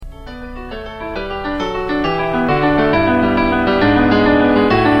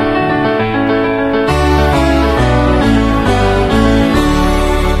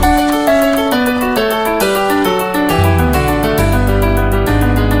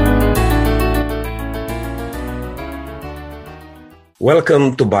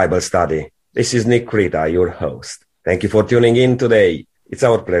Welcome to Bible Study. This is Nick Rita, your host. Thank you for tuning in today. It's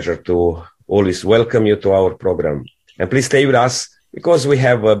our pleasure to always welcome you to our program. And please stay with us because we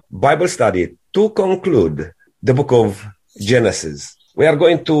have a Bible study to conclude the book of Genesis. We are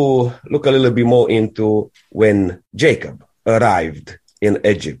going to look a little bit more into when Jacob arrived in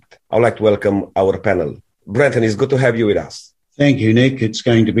Egypt. I would like to welcome our panel. Brenton, it's good to have you with us. Thank you, Nick. It's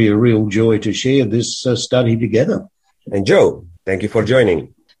going to be a real joy to share this study together. And Joe, thank you for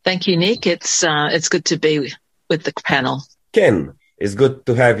joining. Thank you, Nick. It's good to be with the panel. Ken, it's good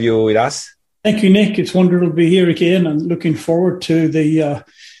to have you with us. Thank you, Nick. It's wonderful to be here again and looking forward to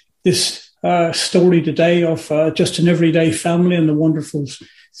this story today of just an everyday family and the wonderful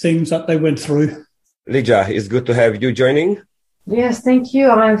things that they went through. Lydia, it's good to have you joining. Yes, thank you.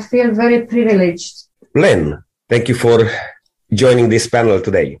 I feel very privileged. Len, thank you for joining this panel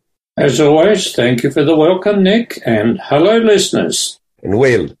today. As always, thank you for the welcome, Nick, and hello, listeners. And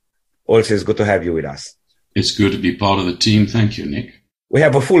Will, also it's good to have you with us. It's good to be part of the team. Thank you, Nick. We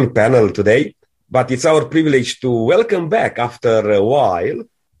have a full panel today, but it's our privilege to welcome back after a while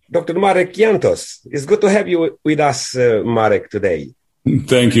Dr. Marek Yantos. It's good to have you with us, Marek, today.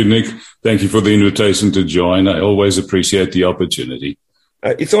 Thank you, Nick. Thank you for the invitation to join. I always appreciate the opportunity.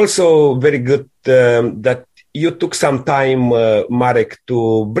 It's also very good that you took some time, Marek,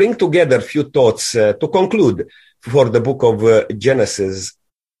 to bring together a few thoughts to conclude for the book of Genesis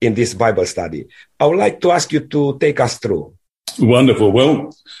in this Bible study. I would like to ask you to take us through. Wonderful.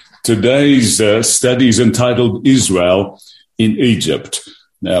 Well, today's study is entitled Israel in Egypt.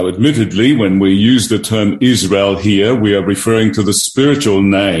 Now, admittedly, when we use the term Israel here, we are referring to the spiritual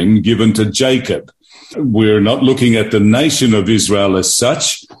name given to Jacob. We're not looking at the nation of Israel as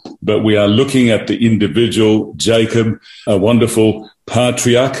such, but we are looking at the individual Jacob, a wonderful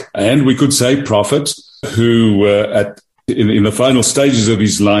patriarch, and we could say prophet, who in the final stages of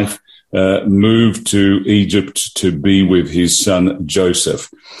his life moved to Egypt to be with his son Joseph.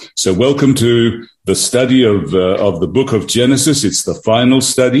 So welcome to the study of the book of Genesis. It's the final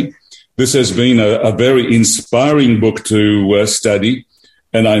study. This has been a very inspiring book to study.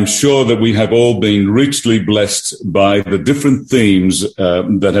 And I'm sure that we have all been richly blessed by the different themes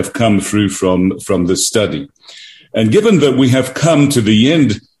that have come through from this study. And given that we have come to the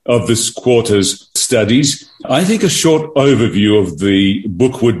end of this quarter's studies, I think a short overview of the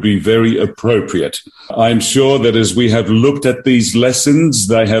book would be very appropriate. I'm sure that as we have looked at these lessons,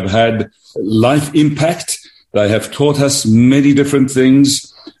 they have had life impact. They have taught us many different things.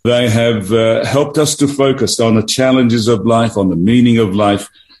 They have helped us to focus on the challenges of life, on the meaning of life,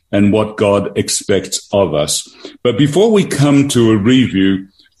 and what God expects of us. But before we come to a review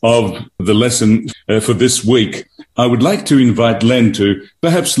of the lesson for this week, I would like to invite Len to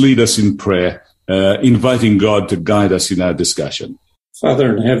perhaps lead us in prayer, inviting God to guide us in our discussion.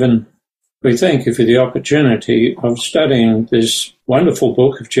 Father in heaven, we thank you for the opportunity of studying this wonderful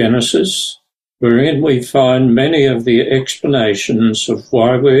book of Genesis, wherein we find many of the explanations of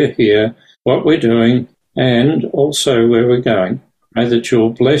why we're here, what we're doing, and also where we're going. Pray that you'll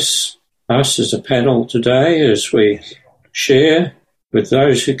bless us as a panel today as we share with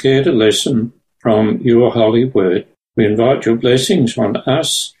those who care to listen from your holy word. We invite your blessings on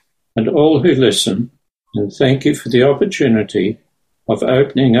us and all who listen, and thank you for the opportunity of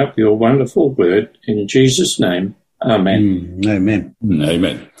opening up your wonderful word. In Jesus' name, amen. Amen.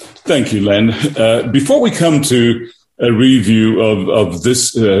 Amen. Thank you, Len. Before we come to a review of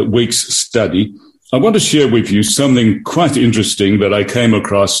this week's study, I want to share with you something quite interesting that I came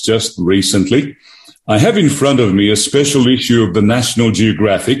across just recently. I have in front of me a special issue of the National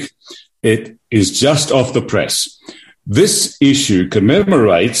Geographic. It is just off the press. This issue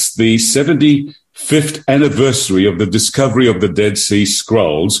commemorates the 75th anniversary of the discovery of the Dead Sea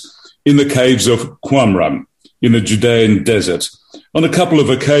Scrolls in the caves of Qumran in the Judean desert. On a couple of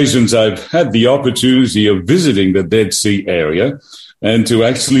occasions, I've had the opportunity of visiting the Dead Sea area and to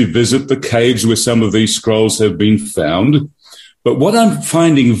actually visit the caves where some of these scrolls have been found. But what I'm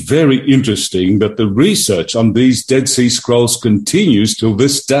finding very interesting, that the research on these Dead Sea Scrolls continues till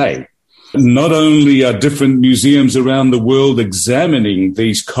this day. Not only are different museums around the world examining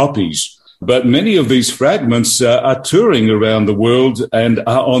these copies, but many of these fragments are touring around the world and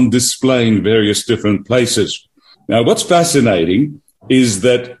are on display in various different places. Now, what's fascinating is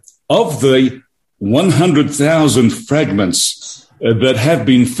that of the 100,000 fragments that have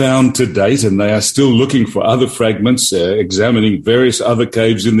been found to date, and they are still looking for other fragments, examining various other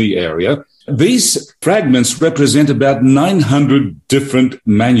caves in the area, these fragments represent about 900 different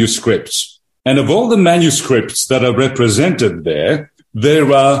manuscripts. And of all the manuscripts that are represented there,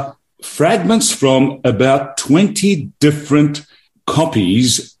 there are fragments from about 20 different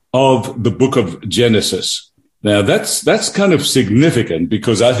copies of the book of Genesis. Now, that's kind of significant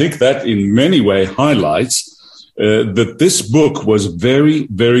because I think that in many ways highlights that this book was very,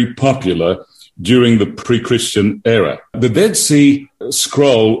 very popular during the pre-Christian era. The Dead Sea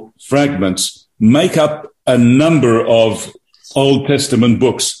Scroll fragments make up a number of Old Testament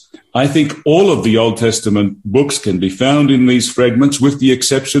books. I think all of the Old Testament books can be found in these fragments with the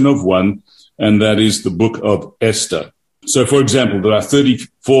exception of one, and that is the book of Esther. So, for example, there are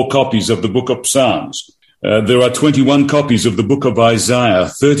 34 copies of the book of Psalms. There are 21 copies of the book of Isaiah,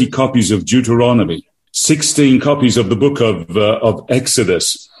 30 copies of Deuteronomy, 16 copies of the book of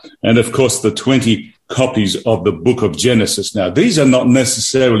Exodus, and, of course, the 20 copies of the book of Genesis. Now, these are not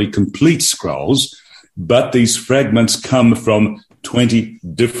necessarily complete scrolls, but these fragments come from 20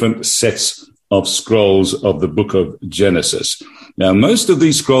 different sets of scrolls of the book of Genesis. Now, most of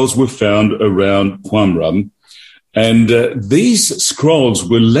these scrolls were found around Qumran, and these scrolls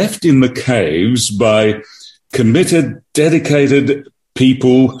were left in the caves by committed, dedicated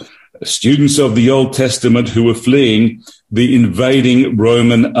people, students of the Old Testament who were fleeing the invading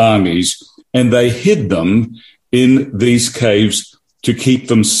Roman armies, and they hid them in these caves to keep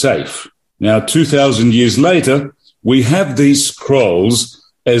them safe. Now, 2,000 years later, we have these scrolls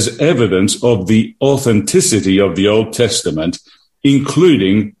as evidence of the authenticity of the Old Testament,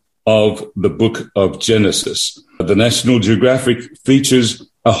 including of the book of Genesis. The National Geographic features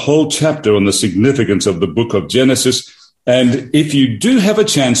a whole chapter on the significance of the book of Genesis. And if you do have a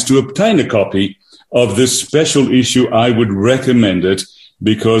chance to obtain a copy of this special issue, I would recommend it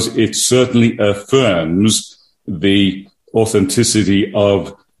because it certainly affirms the authenticity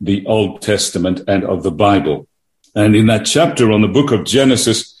of the Old Testament and of the Bible. And in that chapter on the book of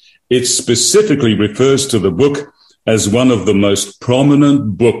Genesis, it specifically refers to the book as one of the most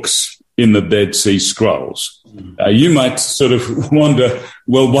prominent books in the Dead Sea Scrolls. You might sort of wonder,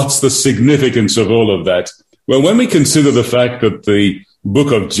 well, what's the significance of all of that? Well, when we consider the fact that the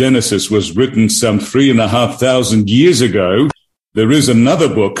book of Genesis was written some 3,500 years ago, there is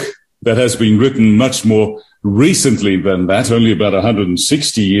another book that has been written much more recently than that, only about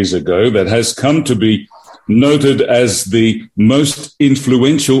 160 years ago, that has come to be noted as the most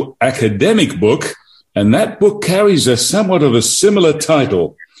influential academic book. And that book carries a somewhat of a similar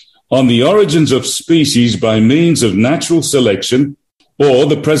title, On the Origins of Species by Means of Natural Selection, or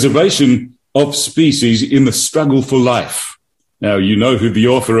The Preservation of Species in the Struggle for Life. Now, you know who the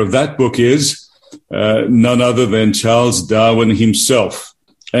author of that book is, none other than Charles Darwin himself.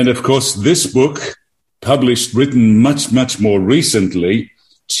 And of course, this book, written much, much more recently,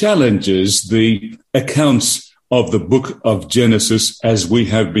 challenges the accounts of the book of Genesis as we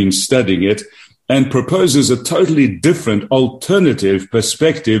have been studying it, and proposes a totally different alternative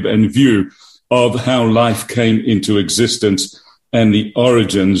perspective and view of how life came into existence and the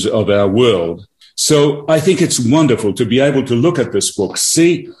origins of our world. So I think it's wonderful to be able to look at this book,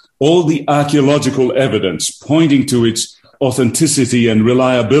 see all the archaeological evidence pointing to its authenticity and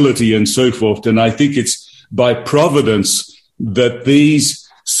reliability and so forth. And I think it's by providence that these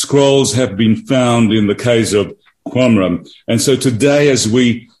scrolls have been found in the caves of Qumran. And so today, as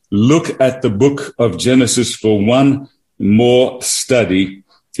we look at the book of Genesis for one more study,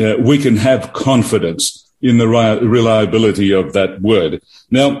 we can have confidence in the reliability of that word.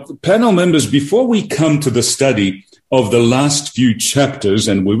 Now, panel members, before we come to the study of the last few chapters,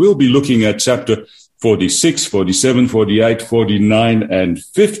 and we will be looking at chapter 46, 47, 48, 49, and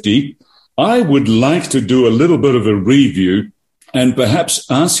 50, I would like to do a little bit of a review and perhaps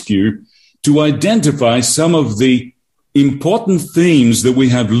ask you to identify some of the important themes that we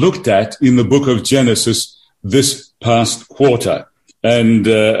have looked at in the book of Genesis this past quarter. And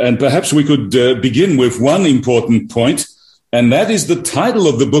perhaps we could begin with one important point, and that is the title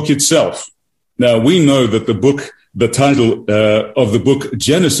of the book itself. Now, we know that the title of the book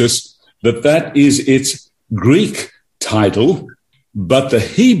Genesis, that is its Greek title, but the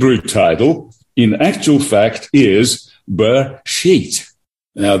Hebrew title, in actual fact, is Bereshit.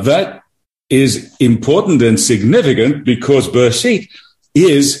 Now, that is important and significant because Bereshit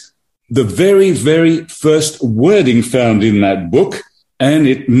is the very, very first wording found in that book, and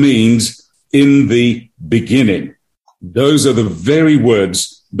it means in the beginning. Those are the very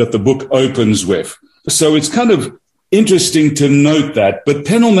words that the book opens with. So it's kind of interesting to note that. But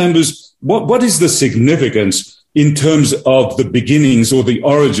panel members, what is the significance in terms of the beginnings or the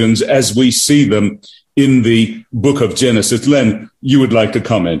origins as we see them in the book of Genesis? Len, you would like to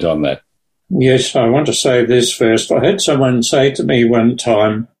comment on that? Yes, I want to say this first. I had someone say to me one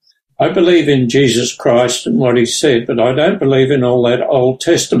time, I believe in Jesus Christ and what he said, but I don't believe in all that Old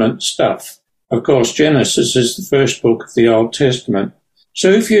Testament stuff. of course, Genesis is the first book of the Old Testament. So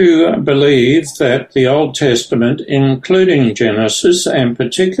if you believe that the Old Testament, including Genesis, and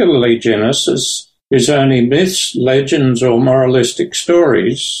particularly Genesis, is only myths, legends, or moralistic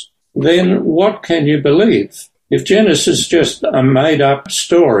stories, then what can you believe? If Genesis is just a made-up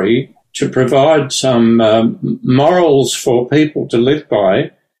story to provide some morals for people to live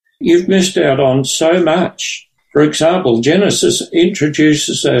by, you've missed out on so much. For example, Genesis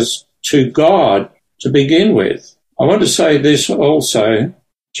introduces us to God to begin with. I want to say this also.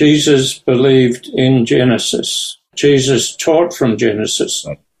 Jesus believed in Genesis. Jesus taught from Genesis,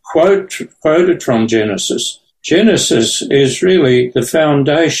 quoted from Genesis. Genesis is really the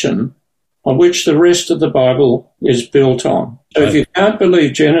foundation on which the rest of the Bible is built on. So if you can't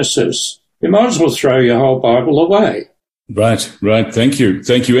believe Genesis, you might as well throw your whole Bible away. Right. Thank you.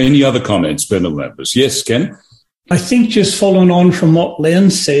 Any other comments, panel members? Yes, Ken? I think just following on from what Len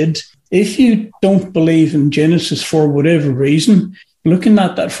said, if you don't believe in Genesis for whatever reason, looking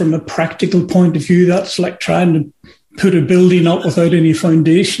at that from a practical point of view, that's like trying to put a building up without any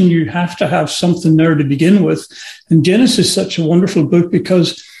foundation. You have to have something there to begin with. And Genesis is such a wonderful book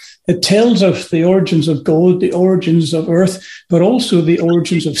because it tells of the origins of God, the origins of earth, but also the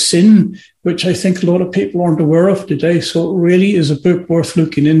origins of sin, which I think a lot of people aren't aware of today. So it really is a book worth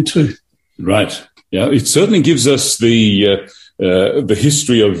looking into. Right. Yeah, it certainly gives us the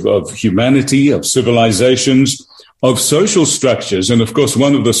history of humanity, of civilizations, of social structures. And of course,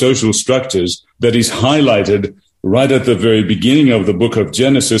 one of the social structures that is highlighted right at the very beginning of the book of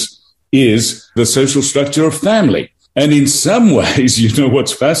Genesis is the social structure of family. And in some ways, you know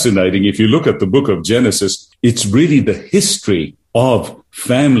what's fascinating? If you look at the book of Genesis, it's really the history of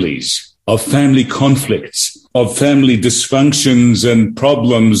families, of family conflicts, of family dysfunctions and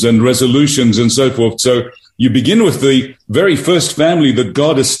problems and resolutions and so forth. So you begin with the very first family that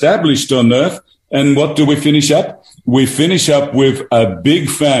God established on earth. And what do we finish up? We finish up with a big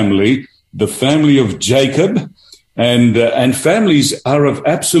family, the family of Jacob. And families are of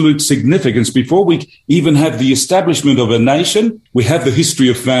absolute significance. Before we even have the establishment of a nation, we have the history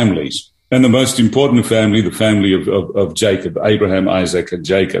of families. And the most important family, the family of Jacob, Abraham, Isaac, and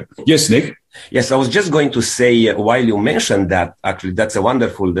Jacob. Yes, Nick? Yes, I was just going to say, while you mentioned that, actually, that's a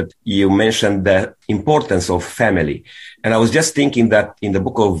wonderful that you mentioned the importance of family. And I was just thinking that in the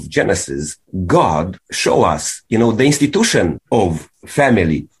book of Genesis, God show us, the institution of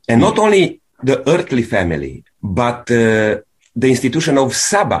family, and not only the earthly family, but the institution of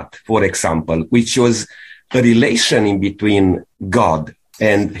Sabbath, for example, which was a relation in between God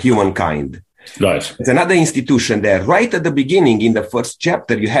and humankind. Right. It's another institution there. Right at the beginning, in the first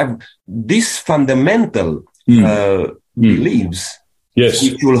chapter, you have these fundamental beliefs, yes,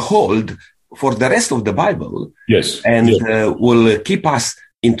 which will hold for the rest of the Bible, yes, and will keep us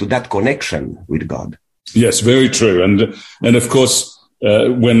into that connection with God. Yes, very true. And of course,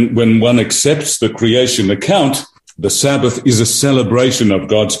 when one accepts the creation account, the Sabbath is a celebration of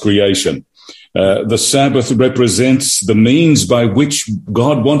God's creation. The Sabbath represents the means by which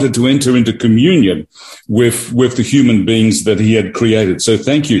God wanted to enter into communion with the human beings that he had created. So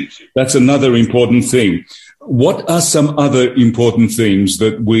thank you. That's another important thing. What are some other important themes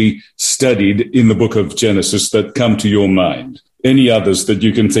that we studied in the book of Genesis that come to your mind? Any others that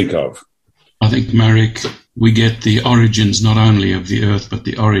you can think of? I think, Marek, we get the origins not only of the earth, but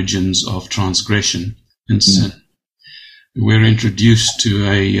the origins of transgression and sin. We're introduced to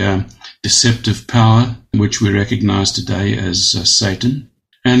a deceptive power, which we recognize today as Satan,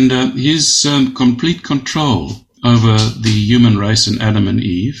 and his complete control over the human race and Adam and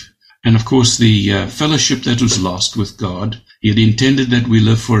Eve. And of course, the fellowship that was lost with God. He had intended that we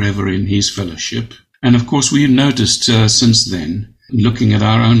live forever in his fellowship. And of course, we've noticed since then, looking at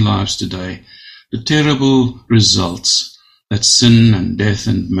our own lives today, the terrible results that sin and death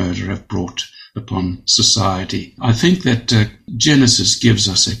and murder have brought upon society. I think that Genesis gives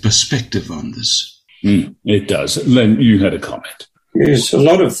us a perspective on this. It does. Len, you had a comment. Yes, a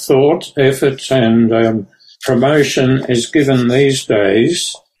lot of thought, effort, and promotion is given these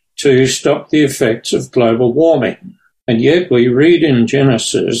days to stop the effects of global warming. And yet we read in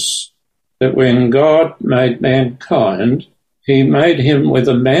Genesis that when God made mankind, he made him with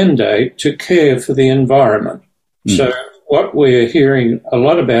a mandate to care for the environment. So what we're hearing a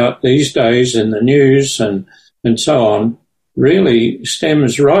lot about these days in the news and so on really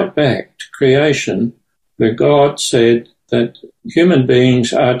stems right back to creation, where God said that human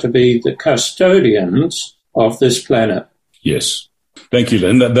beings are to be the custodians of this planet. Yes. Thank you,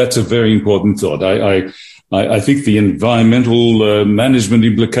 Len. That's a very important thought. I think the environmental management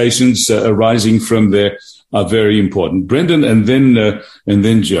implications arising from there are very important. Brendan and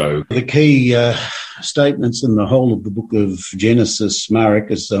then Joe. The key statements in the whole of the book of Genesis,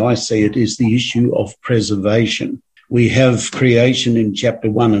 Marek, as I see it, is the issue of preservation. We have creation in chapter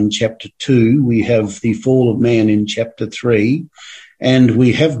 1 and chapter 2. We have the fall of man in chapter 3. And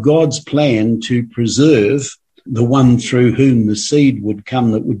we have God's plan to preserve the one through whom the seed would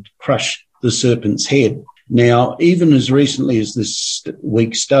come that would crush the serpent's head. Now, even as recently as this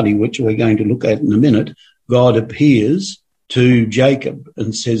week's study, which we're going to look at in a minute, God appears to Jacob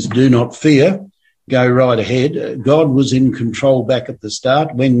and says, do not fear, go right ahead. God was in control back at the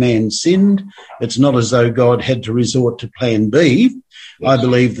start. When man sinned, it's not as though God had to resort to plan B. I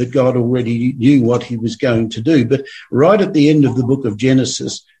believe that God already knew what he was going to do. But right at the end of the book of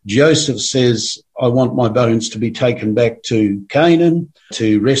Genesis, Joseph says, I want my bones to be taken back to Canaan,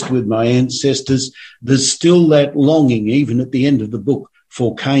 to rest with my ancestors. There's still that longing, even at the end of the book,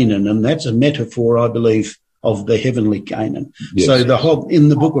 for Canaan. And that's a metaphor, I believe, of the heavenly Canaan. Yes. So in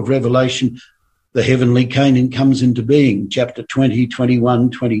the book of Revelation, the heavenly Canaan comes into being. Chapter 20, 21,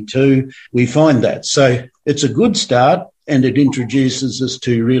 22, we find that. So it's a good start, and it introduces us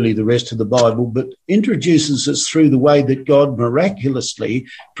to really the rest of the Bible, but introduces us through the way that God miraculously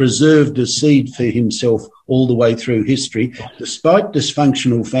preserved a seed for himself all the way through history, despite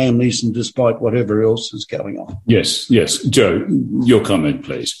dysfunctional families and despite whatever else is going on. Yes. Joe, your comment,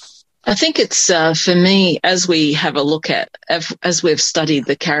 please. I think it's, for me, as we have a look at, as we've studied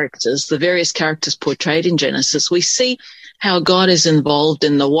the characters, the various characters portrayed in Genesis, we see how God is involved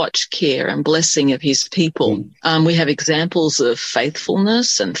in the watch, care and blessing of his people. We have examples of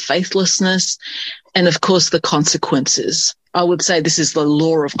faithfulness and faithlessness and, of course, the consequences. I would say this is the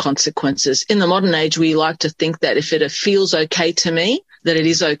law of consequences. In the modern age, we like to think that if it feels okay to me, that it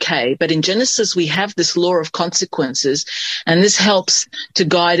is okay. But in Genesis, we have this law of consequences, and this helps to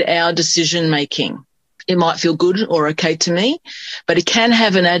guide our decision making. It might feel good or okay to me, but it can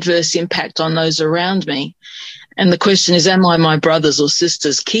have an adverse impact on those around me. And the question is, am I my brother's or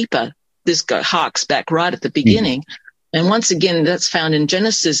sister's keeper? This harks back right at the beginning. And once again, that's found in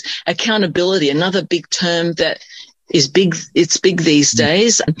Genesis. Accountability, another big term that is big. It's big these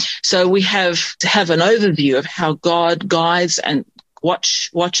days. So we have to have an overview of how God guides and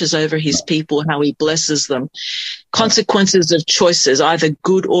watches over his people, how he blesses them. Consequences of choices, either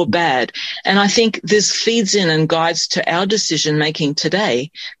good or bad. And I think this feeds in and guides to our decision making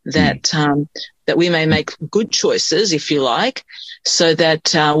today, that we may make good choices, if you like, so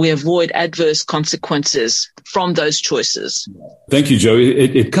that we avoid adverse consequences from those choices. Thank you, Joe.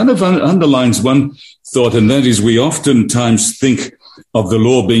 It kind of underlines one thought, and that is we oftentimes think of the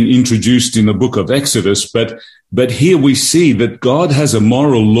law being introduced in the book of Exodus, but here we see that God has a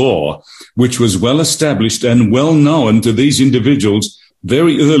moral law which was well established and well known to these individuals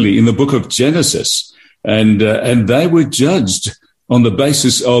very early in the book of Genesis, and they were judged on the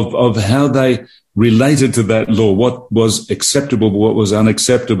basis of how they related to that law, what was acceptable, what was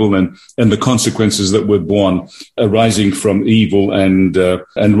unacceptable, and the consequences that were born arising from evil and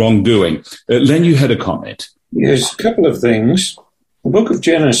wrongdoing. Len, you had a comment. Yes, a couple of things. The book of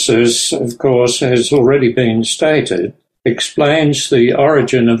Genesis, of course, has already been stated, explains the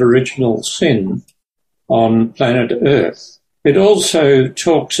origin of original sin on planet Earth. It also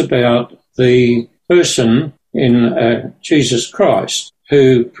talks about the person in Jesus Christ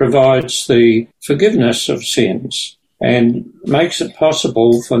who provides the forgiveness of sins and makes it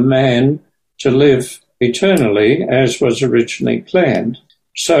possible for man to live eternally as was originally planned.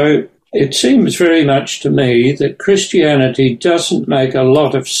 So it seems very much to me that Christianity doesn't make a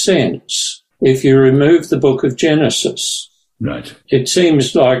lot of sense if you remove the book of Genesis. Right. It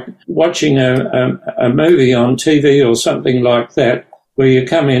seems like watching a movie on TV or something like that where you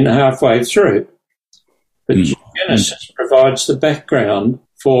come in halfway through. But Genesis provides the background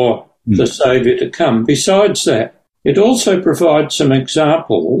for the Saviour to come. Besides that, it also provides some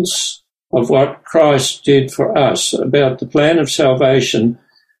examples of what Christ did for us about the plan of salvation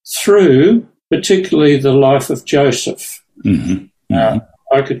through particularly the life of Joseph.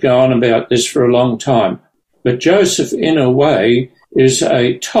 I could go on about this for a long time, but Joseph, in a way, is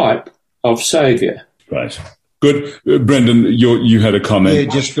a type of Saviour. Right. Good. Brendan, you had a comment. Yeah,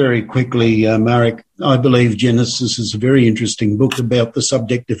 just very quickly, Marek. I believe Genesis is a very interesting book about the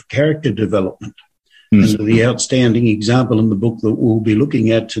subject of character development. And the outstanding example in the book that we'll be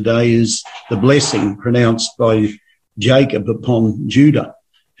looking at today is the blessing pronounced by Jacob upon Judah,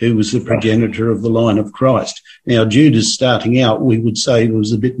 who was the progenitor of the line of Christ. Now, Judah's starting out, we would say,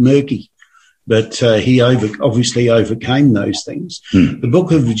 was a bit murky. but he obviously overcame those things. The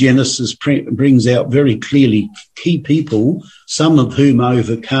book of Genesis brings out very clearly key people, some of whom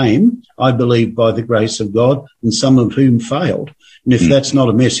overcame, I believe, by the grace of God, and some of whom failed. And if that's not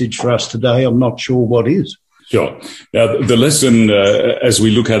a message for us today, I'm not sure what is. Sure. Now, the lesson, as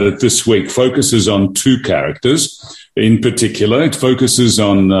we look at it this week, focuses on two characters. In particular, it focuses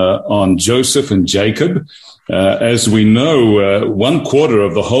on Joseph and Jacob. As we know, 1/4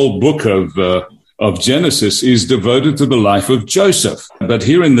 of the whole book of Genesis is devoted to the life of Joseph. But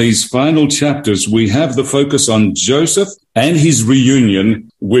here in these final chapters, we have the focus on Joseph and his reunion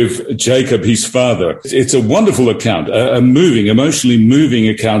with Jacob, his father. It's a wonderful account, a moving, emotionally moving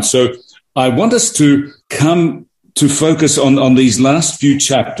account. So I want us to come to focus on these last few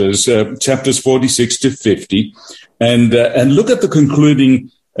chapters, chapters 46 to 50, and look at the concluding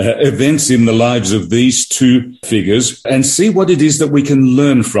events in the lives of these two figures and see what it is that we can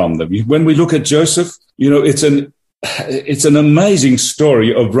learn from them. When we look at Joseph, it's an amazing story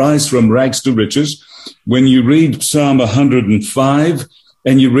of rise from rags to riches. When you read Psalm 105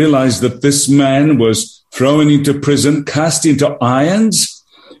 and you realize that this man was thrown into prison, cast into irons,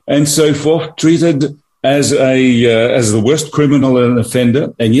 and so forth, treated as the worst criminal and offender,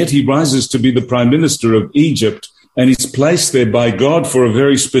 and yet he rises to be the prime minister of Egypt, and is placed there by God for a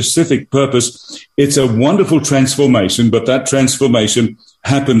very specific purpose. It's a wonderful transformation, but that transformation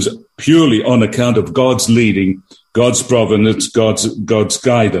happens purely on account of God's leading, God's providence, God's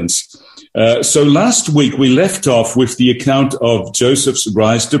guidance. So last week we left off with the account of Joseph's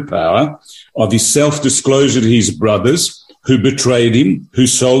rise to power, of his self-disclosure to his brothers, who betrayed him, who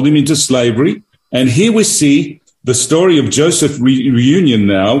sold him into slavery. And here we see the story of Joseph's reunion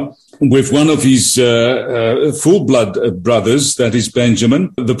now with one of his full-blood brothers, that is Benjamin,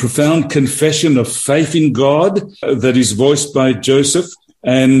 the profound confession of faith in God that is voiced by Joseph.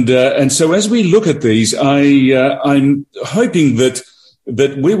 And so as we look at these, I'm hoping that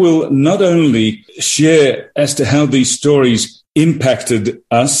we will not only share as to how these stories impacted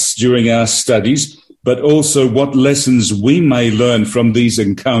us during our studies, but also what lessons we may learn from these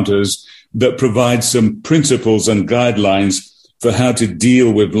encounters that provide some principles and guidelines for how to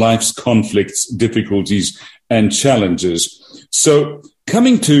deal with life's conflicts, difficulties, and challenges. So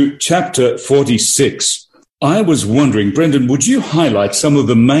coming to chapter 46, I was wondering, Brendan, would you highlight some of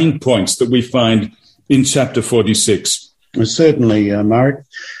the main points that we find in chapter 46? Certainly, Mark.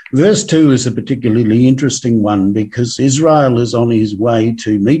 Verse 2 is a particularly interesting one because Israel is on his way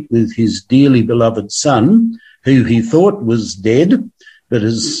to meet with his dearly beloved son, who he thought was dead, but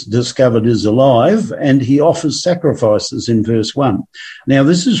is discovered is alive, and he offers sacrifices in verse 1. Now,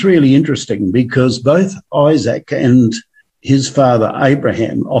 this is really interesting because both Isaac and his father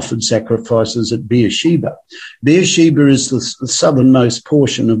Abraham offered sacrifices at Beersheba. Beersheba is the southernmost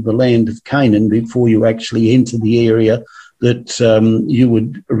portion of the land of Canaan before you actually enter the area that you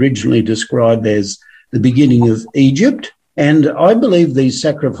would originally describe as the beginning of Egypt. And I believe these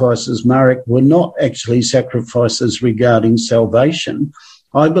sacrifices, Marek, were not actually sacrifices regarding salvation.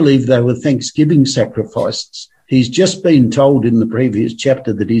 I believe they were thanksgiving sacrifices. He's just been told in the previous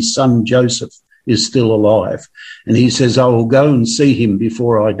chapter that his son Joseph is still alive. And he says, I will go and see him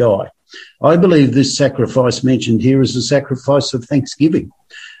before I die. I believe this sacrifice mentioned here is a sacrifice of thanksgiving.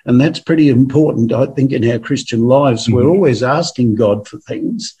 And that's pretty important, I think, in our Christian lives. We're always asking God for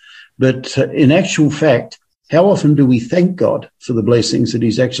things. But in actual fact, how often do we thank God for the blessings that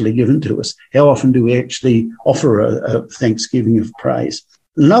he's actually given to us? How often do we actually offer a thanksgiving of praise?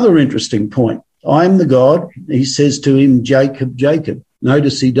 Another interesting point. I am the God. He says to him, Jacob, Jacob.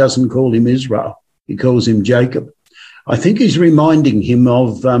 Notice he doesn't call him Israel. He calls him Jacob. I think he's reminding him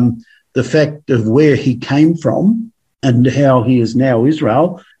of the fact of where he came from and how he is now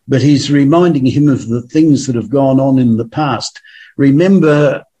Israel, but he's reminding him of the things that have gone on in the past.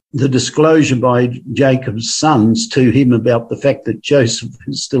 Remember the disclosure by Jacob's sons to him about the fact that Joseph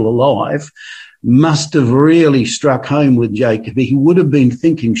is still alive must have really struck home with Jacob. He would have been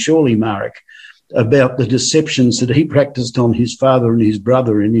thinking, surely, Marek, about the deceptions that he practiced on his father and his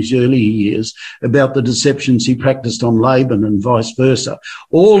brother in his early years, about the deceptions he practiced on Laban and vice versa.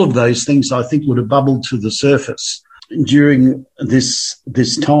 All of those things, I think, would have bubbled to the surface during this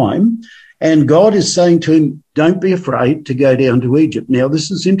time. And God is saying to him, don't be afraid to go down to Egypt. Now,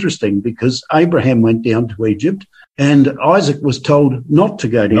 this is interesting because Abraham went down to Egypt and Isaac was told not to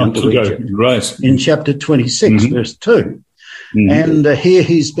go down to Egypt. Right. In chapter 26, verse 2. And here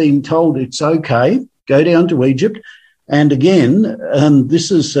he's being told it's okay, go down to Egypt. And again, this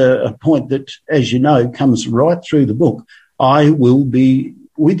is a point that, as you know, comes right through the book. I will be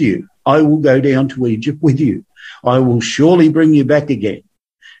with you. I will go down to Egypt with you. I will surely bring you back again.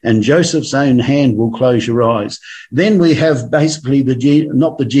 and Joseph's own hand will close your eyes. Then we have basically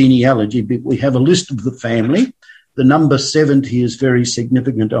not the genealogy, but we have a list of the family. The number 70 is very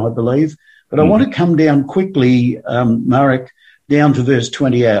significant, I believe. But I want to come down quickly, Marek, down to verse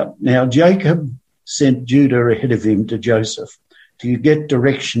 28. Now, Jacob sent Judah ahead of him to Joseph to get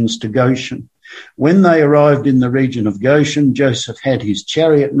directions to Goshen. When they arrived in the region of Goshen, Joseph had his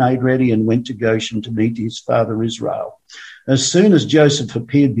chariot made ready and went to Goshen to meet his father Israel. As soon as Joseph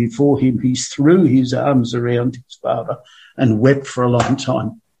appeared before him, he threw his arms around his father and wept for a long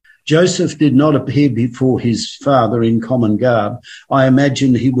time. Joseph did not appear before his father in common garb. I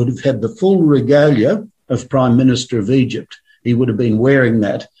imagine he would have had the full regalia of Prime Minister of Egypt. He would have been wearing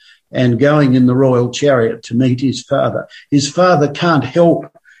that and going in the royal chariot to meet his father. His father can't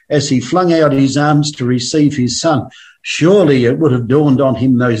help as he flung out his arms to receive his son. Surely it would have dawned on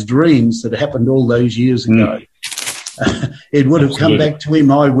him those dreams that happened all those years ago. It would have come back to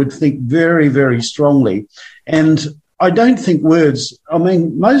him, I would think, very, very strongly. And I don't think words, I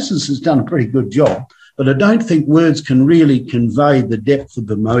mean, Moses has done a pretty good job, but I don't think words can really convey the depth of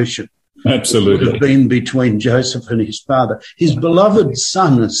emotion. Absolutely. That would have been between Joseph and his father. His beloved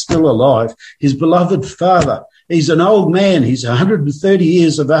son is still alive. His beloved father, he's an old man. He's 130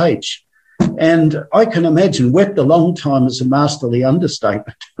 years of age. And I can imagine wept a long time as a masterly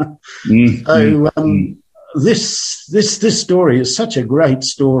understatement. This story is such a great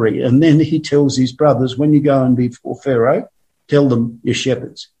story. And then he tells his brothers, when you go and before Pharaoh, tell them you're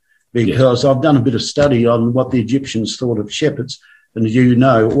shepherds. Because I've done a bit of study on what the Egyptians thought of shepherds. And as you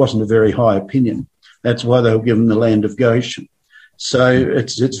know, it wasn't a very high opinion. That's why they were given the land of Goshen. So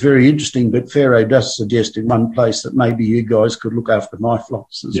it's very interesting, but Pharaoh does suggest in one place that maybe you guys could look after my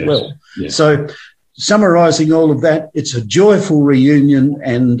flocks as well. Yes. So summarising all of that, it's a joyful reunion,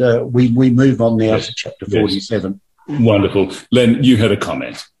 and we move on now to chapter 47. Wonderful. Len, you had a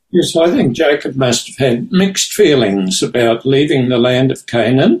comment. Yes, I think Jacob must have had mixed feelings about leaving the land of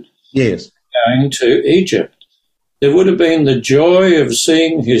Canaan, going to Egypt. There would have been the joy of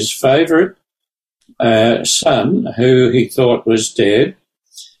seeing his favourite son, who he thought was dead,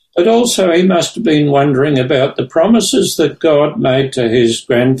 but also he must have been wondering about the promises that God made to his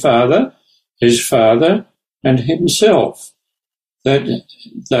grandfather, his father, and himself, that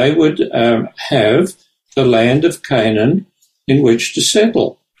they would have the land of Canaan in which to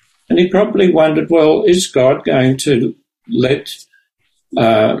settle. And he probably wondered, well, is God going to let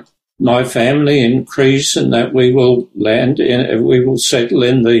my family increase and that we will settle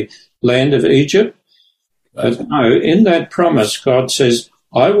in the land of Egypt? But no, in that promise, God says,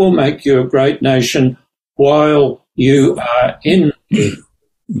 I will make you a great nation while you are in it.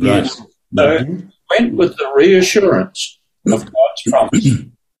 Right. So went with the reassurance of God's promise.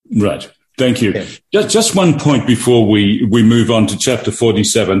 Right. Thank you. Just one point before we move on to chapter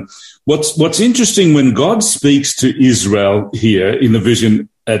 47. What's interesting when God speaks to Israel here in the vision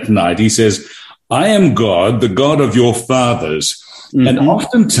at night, he says, I am God, the God of your fathers. And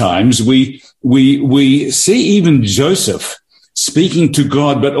oftentimes we see even Joseph speaking to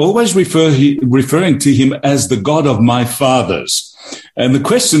God, but always referring to him as the God of my fathers. And the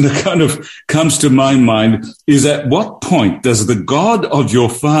question that kind of comes to my mind is, at what point does the God of your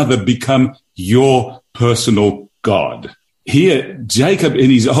father become your personal God? Here, Jacob in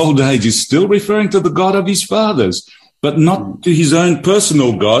his old age is still referring to the God of his fathers, but not to his own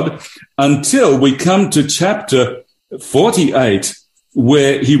personal God, until we come to chapter 48,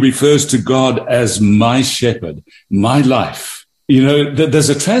 where he refers to God as my shepherd, my life. You know, there's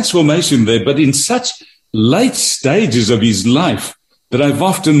a transformation there, but in such late stages of his life that I've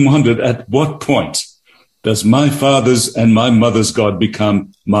often wondered, at what point does my father's and my mother's God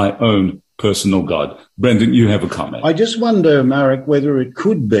become my own personal God? Brendan, you have a comment. I just wonder, Marek, whether it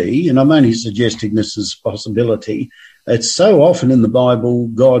could be, and I'm only suggesting this as a possibility, it's so often in the Bible,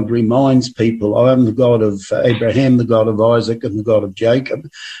 God reminds people, I am the God of Abraham, the God of Isaac, and the God of Jacob.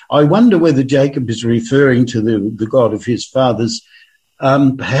 I wonder whether Jacob is referring to the God of his fathers,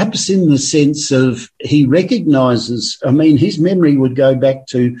 perhaps in the sense of he recognizes, I mean, his memory would go back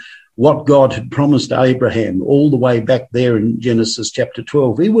to what God had promised Abraham all the way back there in Genesis chapter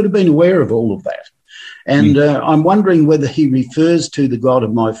 12. He would have been aware of all of that. And I'm wondering whether he refers to the God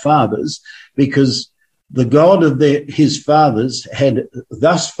of my fathers, because the God of his fathers had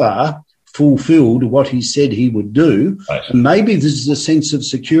thus far fulfilled what he said he would do. Right. And maybe there's a sense of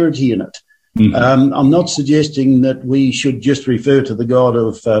security in it. Mm-hmm. I'm not suggesting that we should just refer to the God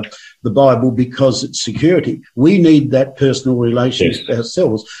of the Bible because it's security. We need that personal relationship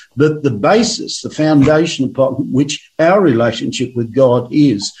ourselves. But the basis, the foundation upon which our relationship with God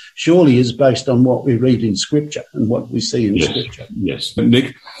is, surely is based on what we read in Scripture and what we see in Scripture. Yes.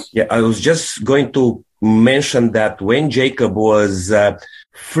 Nick? Yeah, I was just going to mention that when Jacob was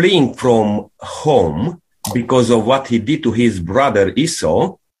fleeing from home because of what he did to his brother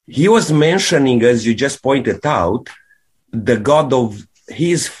Esau, he was mentioning, as you just pointed out, the God of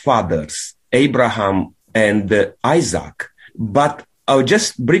his fathers, Abraham and Isaac. But I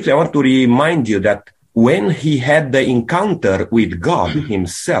want to remind you that when he had the encounter with God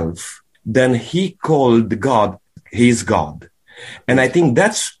himself, then he called God his God. And I think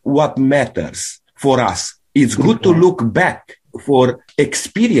that's what matters for us. It's good to look back for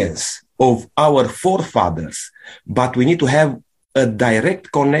experience of our forefathers, but we need to have a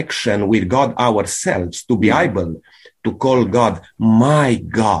direct connection with God ourselves to be able to call God my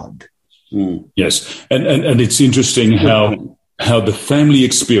God. Yes. And it's interesting how the family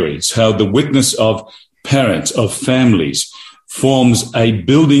experience, how the witness of parents, of families forms a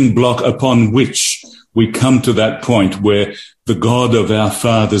building block upon which we come to that point where the God of our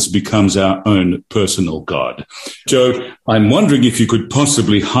fathers becomes our own personal God. Joe, I'm wondering if you could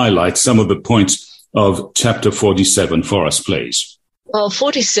possibly highlight some of the points of chapter 47 for us, please. Well,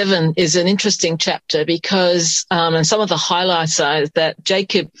 47 is an interesting chapter because, and some of the highlights are that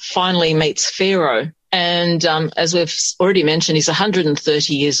Jacob finally meets Pharaoh. And as we've already mentioned, he's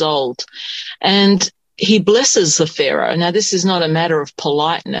 130 years old. And he blesses the Pharaoh. Now, this is not a matter of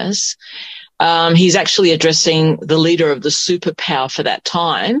politeness. He's actually addressing the leader of the superpower for that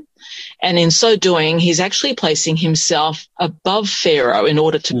time. And in so doing, he's actually placing himself above Pharaoh in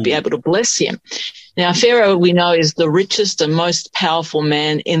order to be able to bless him. Now, Pharaoh, we know, is the richest and most powerful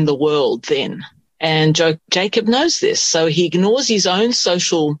man in the world then. And Jacob knows this. So he ignores his own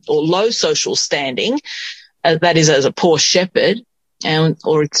social or low social standing, that is as a poor shepherd.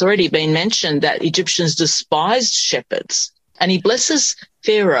 Or it's already been mentioned that Egyptians despised shepherds. And he blesses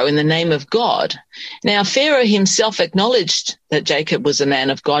Pharaoh in the name of God. Now, Pharaoh himself acknowledged that Jacob was a man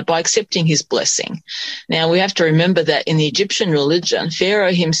of God by accepting his blessing. Now, we have to remember that in the Egyptian religion,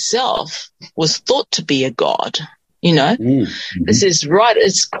 Pharaoh himself was thought to be a god. You know, This is right.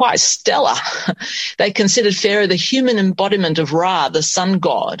 It's quite stellar. They considered Pharaoh the human embodiment of Ra, the sun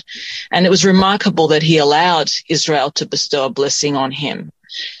god. And it was remarkable that he allowed Israel to bestow a blessing on him.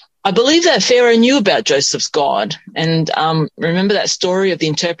 I believe that Pharaoh knew about Joseph's God. And remember that story of the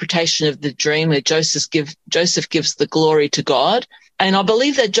interpretation of the dream where Joseph gives the glory to God. And I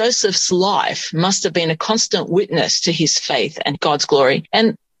believe that Joseph's life must have been a constant witness to his faith and God's glory.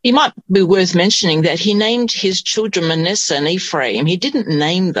 And it might be worth mentioning that he named his children Manasseh and Ephraim. He didn't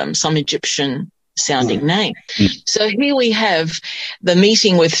name them some Egyptian-sounding name. So here we have the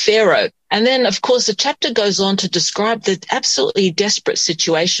meeting with Pharaoh. And then, of course, the chapter goes on to describe the absolutely desperate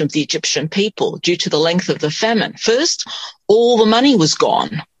situation of the Egyptian people due to the length of the famine. First, all the money was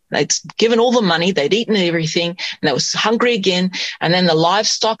gone. They'd given all the money, they'd eaten everything, and they were hungry again. And then the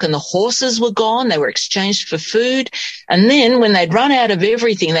livestock and the horses were gone. They were exchanged for food. And then when they'd run out of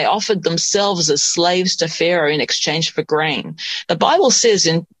everything, they offered themselves as slaves to Pharaoh in exchange for grain. The Bible says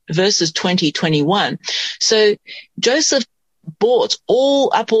in verses 20-21, so Joseph bought all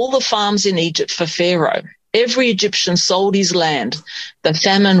the farms in Egypt for Pharaoh. Every Egyptian sold his land. The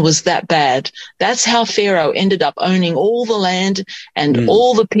famine was that bad. That's how Pharaoh ended up owning all the land and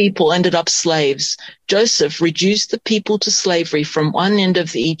all the people ended up slaves. Joseph reduced the people to slavery from one end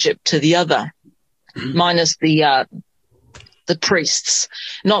of Egypt to the other, minus the priests,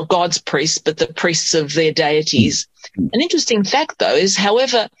 not God's priests, but the priests of their deities. An interesting fact, though, is,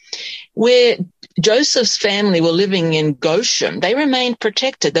 however, where Joseph's family were living in Goshen, they remained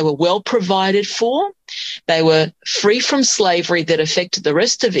protected. They were well provided for. They were free from slavery that affected the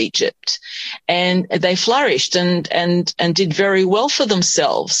rest of Egypt, and they flourished and did very well for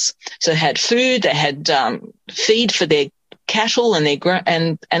themselves. So they had food, they had feed for their cattle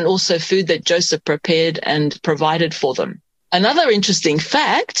and also food that Joseph prepared and provided for them. Another interesting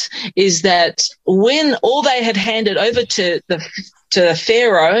fact is that when all they had handed over to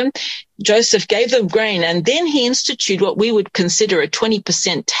Pharaoh, Joseph gave them grain, and then he instituted what we would consider a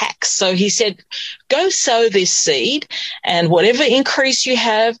 20% tax. So he said, go sow this seed, and whatever increase you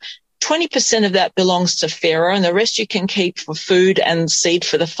have, 20% of that belongs to Pharaoh, and the rest you can keep for food and seed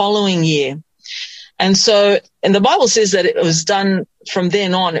for the following year. And the Bible says that it was done from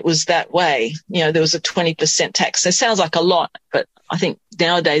then on. It was that way. You know, there was a 20% tax. It sounds like a lot, but I think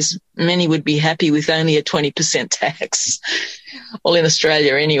nowadays many would be happy with only a 20% tax. Well, in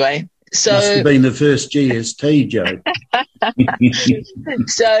Australia anyway. So, must have been the first GST, Joe.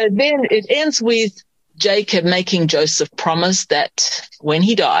 So then it ends with Jacob making Joseph promise that when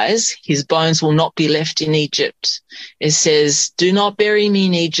he dies, his bones will not be left in Egypt. It says, do not bury me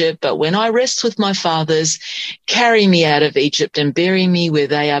in Egypt, but when I rest with my fathers, carry me out of Egypt and bury me where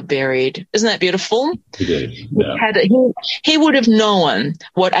they are buried. Isn't that beautiful? It is. Yeah. He would have known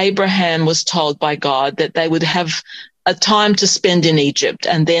what Abraham was told by God, that they would have a time to spend in Egypt,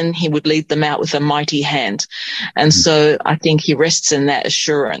 and then he would lead them out with a mighty hand. And so I think he rests in that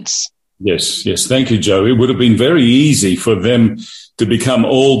assurance. Yes. Thank you, Joe. It would have been very easy for them to become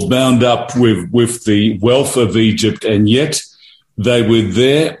all bound up with the wealth of Egypt, and yet they were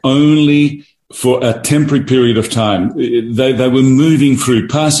there only for a temporary period of time. They were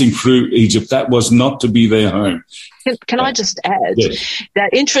passing through Egypt. That was not to be their home. Can I just add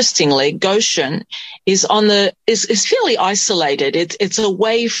that interestingly, Goshen is is fairly isolated. It's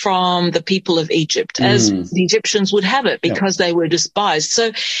away from the people of Egypt, as the Egyptians would have it, because they were despised.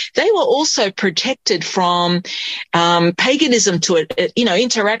 So they were also protected from paganism to it,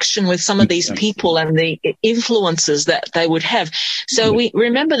 interaction with some of these people and the influences that they would have. So we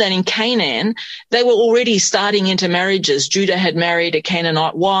remember that in Canaan, they were already starting intermarriages. Judah had married a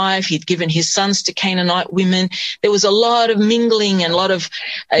Canaanite wife. He'd given his sons to Canaanite women. There was a lot of mingling and a lot of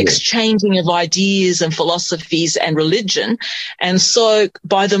exchanging of ideas and philosophies and religion. And so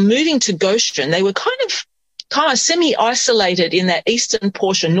by them moving to Goshen, they were kind of semi-isolated in that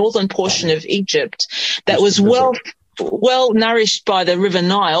northern portion of Egypt that was well nourished by the River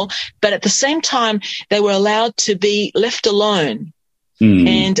Nile, but at the same time, they were allowed to be left alone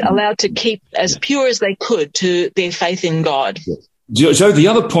and allowed to keep as pure as they could to their faith in God. Joe, the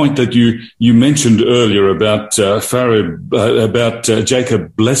other point that you mentioned earlier about Pharaoh, about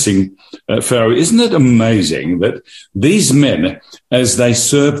Jacob blessing Pharaoh, isn't it amazing that these men, as they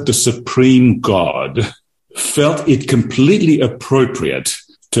served the supreme God, felt it completely appropriate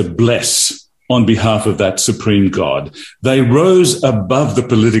to bless on behalf of that supreme God? They rose above the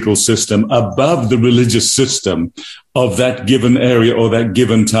political system, above the religious system of that given area or that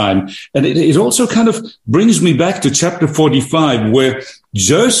given time. And it also kind of brings me back to chapter 45, where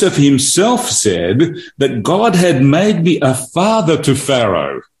Joseph himself said that God had made me a father to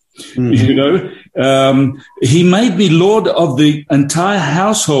Pharaoh. He made me lord of the entire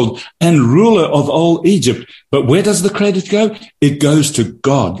household and ruler of all Egypt. But where does the credit go? It goes to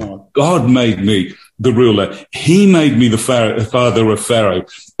God. God made me the ruler. He made me the father of Pharaoh.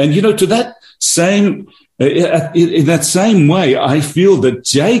 And, to that same, in that same way, I feel that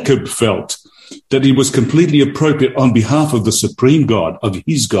Jacob felt that it was completely appropriate on behalf of the supreme God, of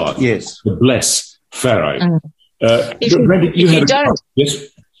his God, to bless Pharaoh.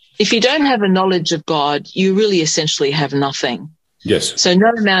 If you don't have a knowledge of God, you really essentially have nothing. Yes. So no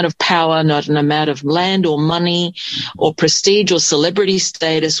amount of power, not an amount of land or money or prestige or celebrity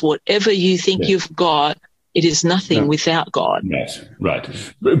status, whatever you think you've got, it is nothing without God. Yes, right.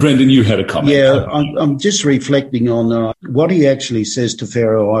 Brendan, you had a comment. Yeah, I'm just reflecting on what he actually says to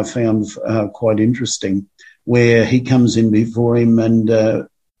Pharaoh. I found quite interesting, where he comes in before him and Pharaoh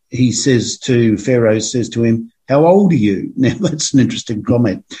says to him, "How old are you?" Now, that's an interesting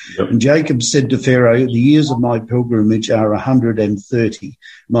comment. Yep. And Jacob said to Pharaoh, "The years of my pilgrimage are 130.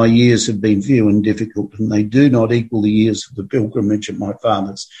 My years have been few and difficult, and they do not equal the years of the pilgrimage of my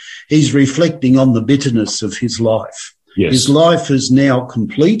fathers." He's reflecting on the bitterness of his life. Yes. His life is now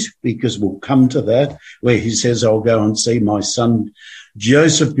complete, because we'll come to that, where he says, "I'll go and see my son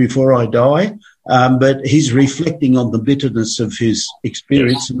Joseph before I die." But he's reflecting on the bitterness of his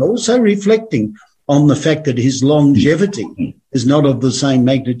experience, and also reflecting on the fact that his longevity is not of the same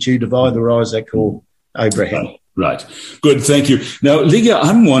magnitude of either Isaac or Abraham. Right. Good. Thank you. Now, Ligia,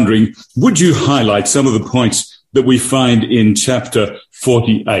 I'm wondering, would you highlight some of the points that we find in chapter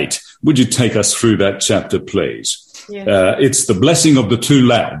 48? Would you take us through that chapter, please? Yes. It's the blessing of the two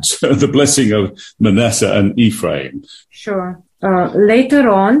lads, the blessing of Manasseh and Ephraim. Sure. Later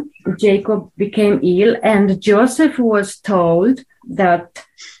on, Jacob became ill, and Joseph was told that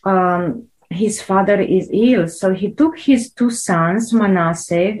his father is ill. So he took his two sons,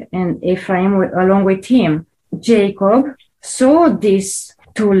 Manasseh and Ephraim, along with him. Jacob saw these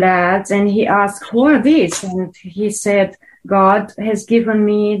two lads and he asked, "Who are these?" And he said, "God has given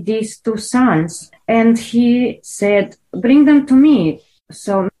me these two sons." And he said, "Bring them to me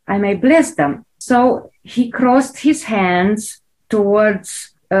so I may bless them." So he crossed his hands towards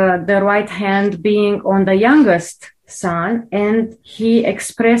the right hand being on the youngest son, and he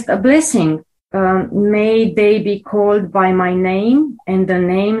expressed a blessing. "May they be called by my name and the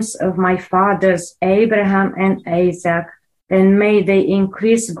names of my fathers Abraham and Isaac, and may they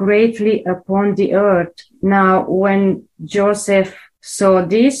increase greatly upon the earth. Now, when Joseph saw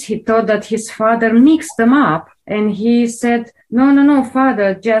this, he thought that his father mixed them up, and he said, no,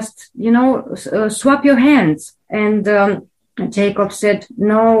 father, just, swap your hands. And Jacob said,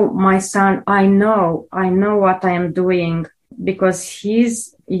 no, my son, I know what I am doing, because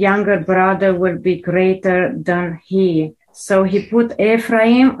his younger brother will be greater than he. So he put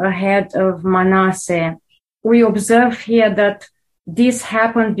Ephraim ahead of Manasseh. We observe here that this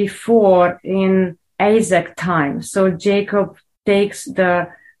happened before in Isaac time. So Jacob takes the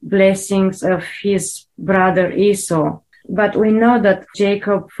blessings of his brother Esau. But we know that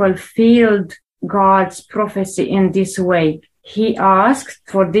Jacob fulfilled God's prophecy in this way. He asked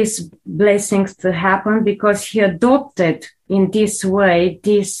for these blessings to happen because he adopted in this way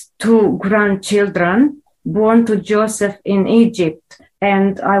these two grandchildren born to Joseph in Egypt.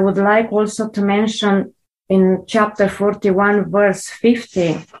 And I would like also to mention in chapter 41, verse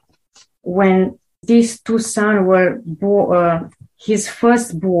 50, when these two sons were his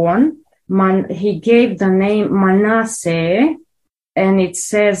firstborn, he gave the name Manasseh, and it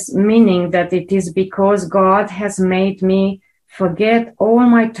says, meaning that it is because God has made me forget all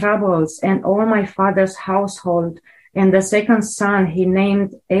my troubles and all my father's household. And the second son he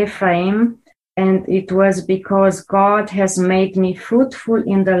named Ephraim, and it was because God has made me fruitful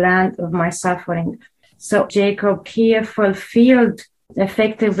in the land of my suffering. So Jacob here fulfilled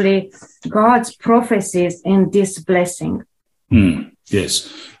effectively God's prophecies in this blessing.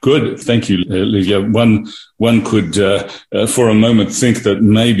 Yes, good. Thank you, Lydia. One could, for a moment, think that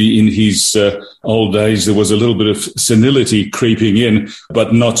maybe in his old age there was a little bit of senility creeping in,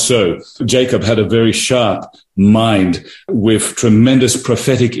 but not so. Jacob had a very sharp mind with tremendous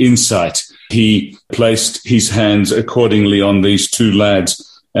prophetic insight. He placed his hands accordingly on these two lads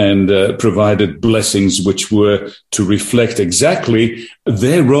and provided blessings which were to reflect exactly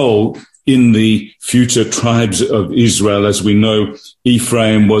their role in the future tribes of Israel. As we know,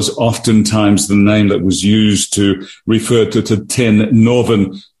 Ephraim was oftentimes the name that was used to refer to the 10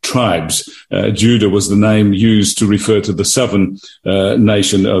 northern tribes. Judah was the name used to refer to the southern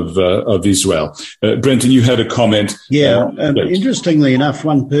nation of Israel. Brenton, you had a comment. Yeah, interestingly enough,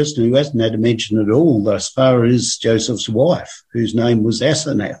 one person who hasn't had a mention at all thus far is Joseph's wife, whose name was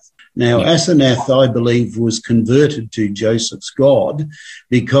Asenath. Now, Asenath, I believe, was converted to Joseph's God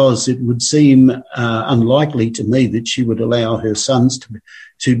because it would seem unlikely to me that she would allow her sons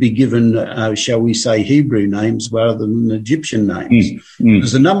to be given, shall we say, Hebrew names rather than Egyptian names.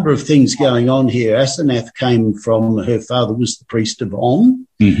 There's a number of things going on here. Asenath came from, her father was the priest of On,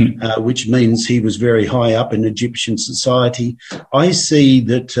 which means he was very high up in Egyptian society. I see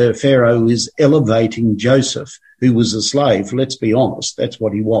that Pharaoh is elevating Joseph, who was a slave. Let's be honest, that's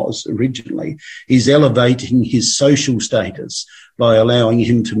what he was originally. He's elevating his social status by allowing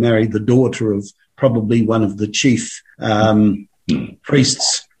him to marry the daughter of probably one of the chief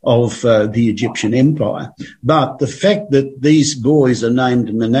priests of the Egyptian empire. But the fact that these boys are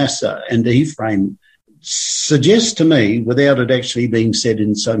named Manasseh and Ephraim suggests to me, without it actually being said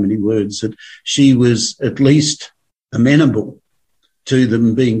in so many words, that she was at least amenable to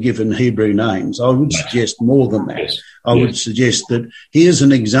them being given Hebrew names. I would suggest more than that. I would suggest that here's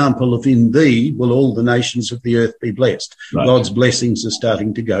an example of, in thee will all the nations of the earth be blessed. God's blessings are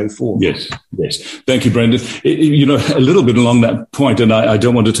starting to go forth. Yes. Thank you, Brendan. A little bit along that point, and I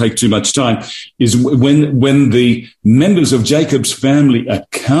don't want to take too much time, is when the members of Jacob's family are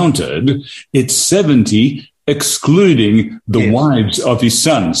counted, it's 70, excluding the wives of his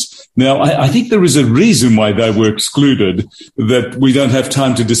sons. Now, I think there is a reason why they were excluded that we don't have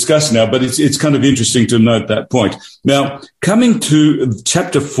time to discuss now, but it's kind of interesting to note that point. Now, coming to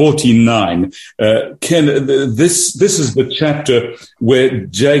chapter 49, Ken, this is the chapter where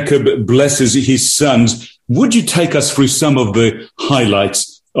Jacob blesses his sons. Would you take us through some of the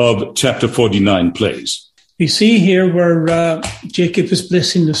highlights of chapter 49, please? We see here where Jacob is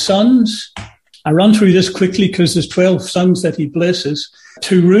blessing the sons. I run through this quickly because there's 12 sons that he blesses.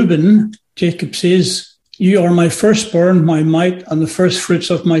 To Reuben, Jacob says, "You are my firstborn, my might, and the first fruits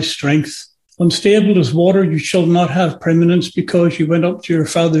of my strength. Unstable as water, you shall not have preeminence because you went up to your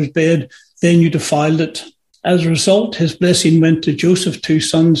father's bed, then you defiled it." As a result, his blessing went to Joseph's two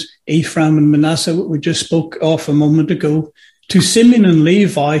sons, Ephraim and Manasseh, what we just spoke of a moment ago. To Simeon and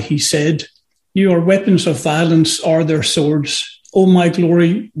Levi, he said, "You are weapons of violence or their swords. O my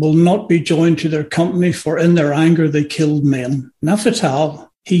glory will not be joined to their company, for in their anger they killed men." Naphtali,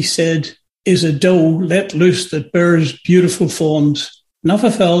 he said, is a doe let loose that bears beautiful fawns.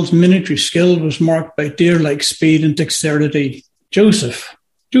 Naphtali's military skill was marked by deer-like speed and dexterity. Joseph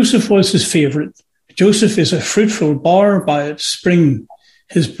was his favorite. Joseph is a fruitful bower by its spring.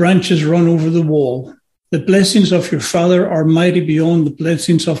 His branches run over the wall. The blessings of your father are mighty beyond the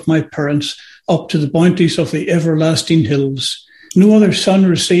blessings of my parents, up to the bounties of the everlasting hills. No other son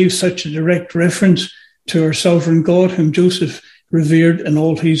received such a direct reference to our sovereign God, whom Joseph revered in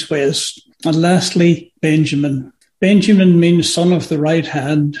all his ways. And lastly, Benjamin. Benjamin means son of the right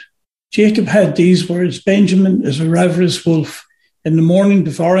hand. Jacob had these words: Benjamin is a ravenous wolf, in the morning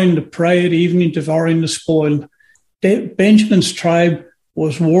devouring the prey, at evening devouring the spoil. Benjamin's tribe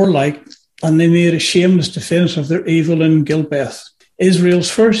was warlike, and they made a shameless defense of their evil in Gilbeth. Israel's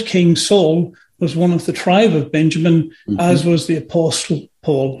first king, Saul, was one of the tribe of Benjamin, as was the apostle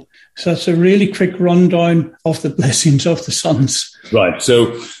Paul. So that's a really quick rundown of the blessings of the sons. Right.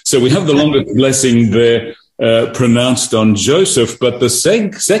 So we have the longest blessing there pronounced on Joseph, but the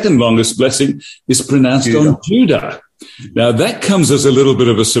second longest blessing is pronounced on Judah. Now, that comes as a little bit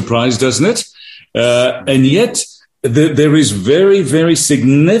of a surprise, doesn't it? And yet there is very, very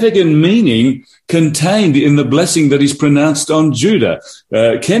significant meaning contained in the blessing that is pronounced on Judah.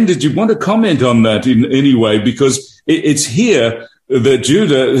 Ken, did you want to comment on that in any way? Because it's here that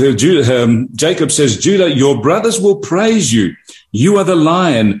Jacob says, Judah, your brothers will praise you. You are the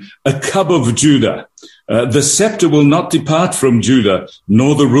lion, a cub of Judah. The scepter will not depart from Judah,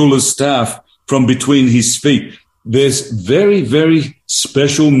 nor the ruler's staff from between his feet. There's very, very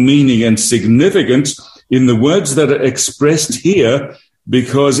special meaning and significance in the words that are expressed here,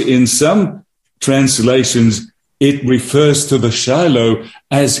 because in some translations, it refers to the Shiloh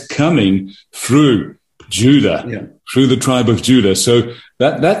as coming through Judah, through the tribe of Judah. So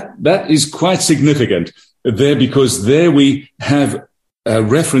that is quite significant there, because there we have a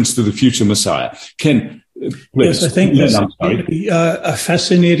reference to the future Messiah. Ken, please. Yes, I think that's a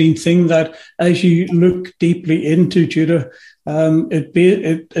fascinating thing, that as you look deeply into Judah,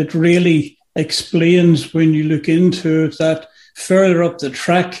 it really explains, when you look into it, that further up the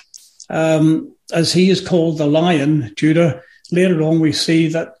track, as he is called the lion, Judah, later on we see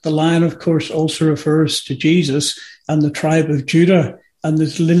that the lion, of course, also refers to Jesus and the tribe of Judah, and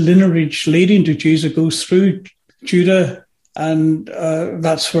this lineage leading to Jesus goes through Judah, and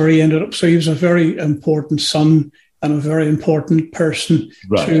that's where he ended up. So he was a very important son and a very important person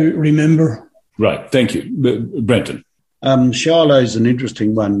to remember. Right. Thank you. Brenton. Shiloh is an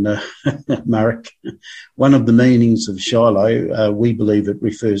interesting one, Marek. One of the meanings of Shiloh, we believe it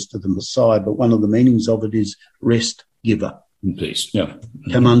refers to the Messiah, but one of the meanings of it is rest giver. Please, yeah.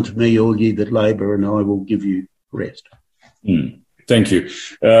 Come unto me, all ye that labour, and I will give you rest. Thank you.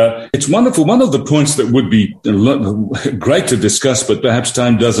 It's wonderful. One of the points that would be great to discuss, but perhaps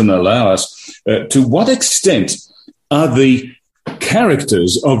time doesn't allow us, to what extent are the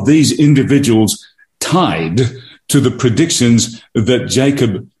characters of these individuals tied to the predictions that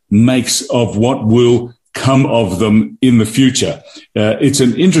Jacob makes of what will come of them in the future? It's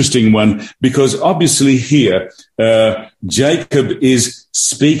an interesting one, because obviously here, Jacob is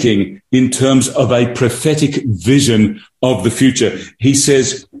speaking in terms of a prophetic vision of the future. He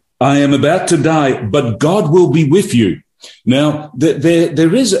says, I am about to die, but God will be with you. Now,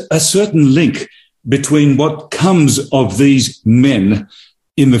 there is a certain link between what comes of these men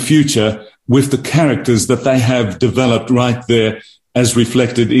in the future with the characters that they have developed right there, as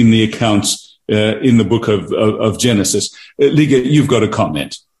reflected in the accounts in the book of Genesis. Liga, you've got a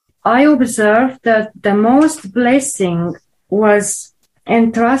comment. I observed that the most blessing was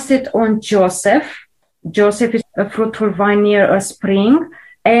entrusted on Joseph. Joseph is a fruitful vine near a spring,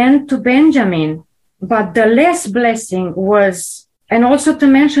 and to Benjamin. But the less blessing was, and also to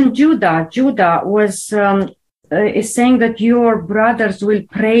mention Judah. Judah was is saying that your brothers will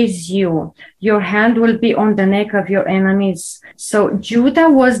praise you. Your hand will be on the neck of your enemies. So Judah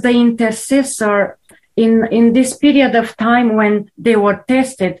was the intercessor in this period of time when they were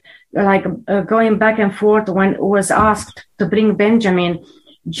tested, like going back and forth when it was asked to bring Benjamin.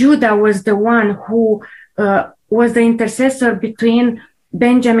 Judah was the one who was the intercessor between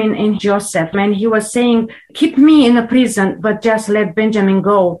Benjamin and Joseph. And he was saying, keep me in a prison, but just let Benjamin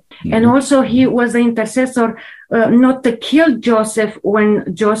go. Mm-hmm. And also he was the intercessor not to kill Joseph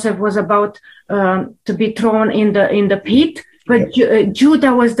when Joseph was about to be thrown in the pit. But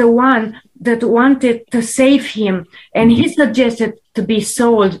Judah was the one that wanted to save him. And he suggested to be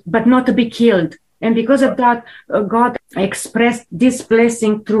sold, but not to be killed. And because of that, God expressed this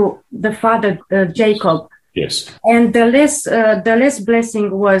blessing through the father, Jacob. Yes. And the less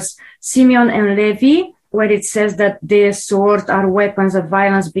blessing was Simeon and Levi, where it says that their swords are weapons of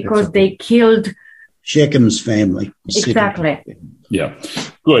violence because they killed Shechem's family. Exactly. Yeah.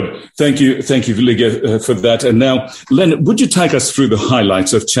 Good. Thank you, Ligia, for that. And now, Leonard, would you take us through the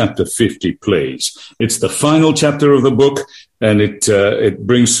highlights of chapter 50, please? It's the final chapter of the book, and it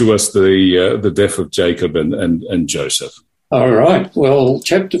brings to us the death of Jacob and Joseph. All right. Well,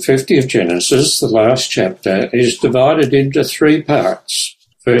 chapter 50 of Genesis, the last chapter, is divided into 3 parts.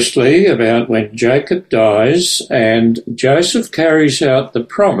 Firstly, about when Jacob dies and Joseph carries out the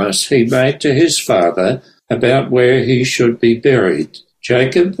promise he made to his father about where he should be buried.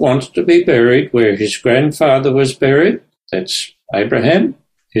 Jacob wanted to be buried where his grandfather was buried. That's Abraham.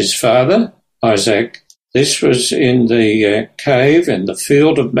 His father, Isaac. This was in the cave in the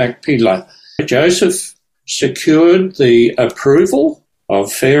field of Machpelah. Joseph secured the approval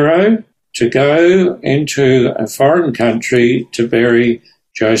of Pharaoh to go into a foreign country to bury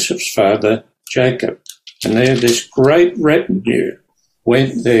Joseph's father, Jacob. And there, this great retinue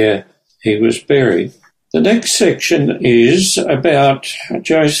went there. He was buried. The next section is about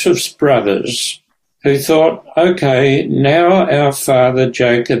Joseph's brothers who thought, okay, now our father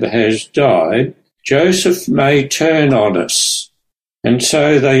Jacob has died, Joseph may turn on us. And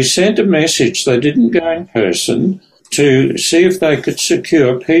so they sent a message. They didn't go in person to see if they could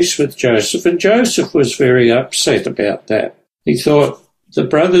secure peace with Joseph. And Joseph was very upset about that. He thought, the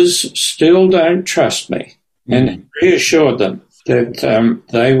brothers still don't trust me. And he reassured them that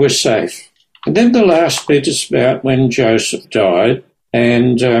they were safe. And then the last bit is about when Joseph died,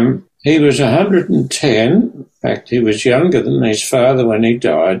 and he was 110. In fact, he was younger than his father when he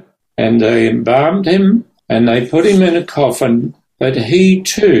died, and they embalmed him, and they put him in a coffin, but he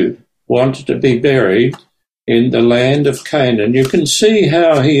too wanted to be buried in the land of Canaan. You can see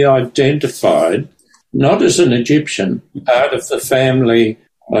how he identified, not as an Egyptian, part of the family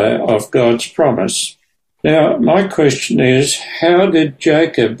of God's promise. Now, my question is, how did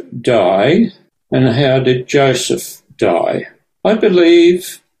Jacob die and how did Joseph die? I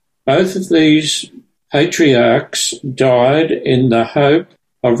believe both of these patriarchs died in the hope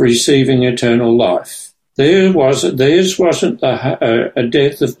of receiving eternal life. Theirs wasn't a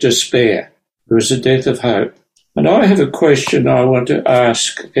death of despair. It was a death of hope. And I have a question I want to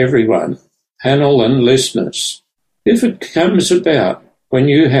ask everyone, panel and listeners. If it comes about when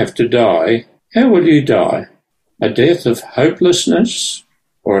you have to die, how will you die? A death of hopelessness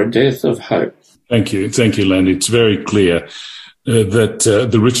or a death of hope? Thank you, Len. It's very clear that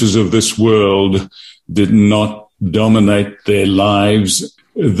the riches of this world did not dominate their lives.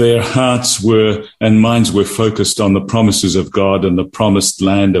 Their hearts and minds were focused on the promises of God and the promised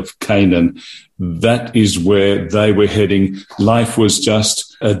land of Canaan. That is where they were heading. Life was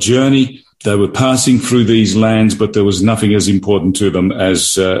just a journey. They were passing through these lands, but there was nothing as important to them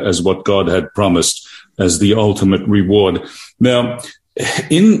as what God had promised as the ultimate reward. Now,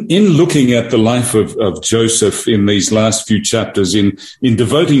 in looking at the life of Joseph in these last few chapters, in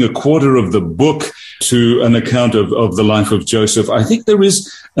devoting a quarter of the book to an account of the life of Joseph, I think there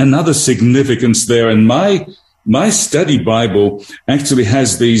is another significance there. And my study Bible actually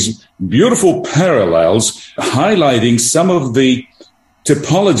has these beautiful parallels highlighting some of the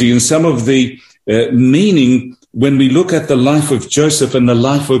typology and some of the meaning when we look at the life of Joseph and the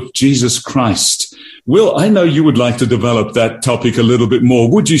life of Jesus Christ. Will, I know you would like to develop that topic a little bit more.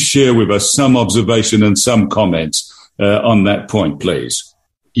 Would you share with us some observation and some comments on that point, please?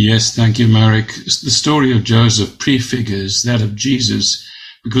 Yes, thank you, Marek. The story of Joseph prefigures that of Jesus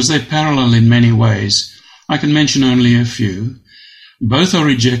because they parallel in many ways. I can mention only a few. Both are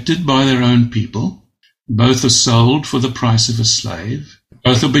rejected by their own people. Both are sold for the price of a slave.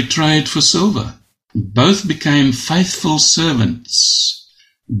 Both are betrayed for silver. Both became faithful servants.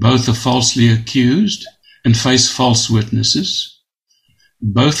 Both are falsely accused and face false witnesses.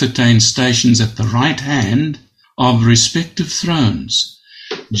 Both attain stations at the right hand of respective thrones.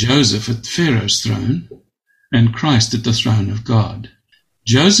 Joseph at Pharaoh's throne and Christ at the throne of God.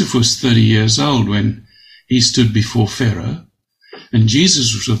 Joseph was 30 years old when he stood before Pharaoh, and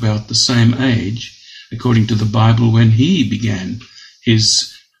Jesus was about the same age, according to the Bible, when he began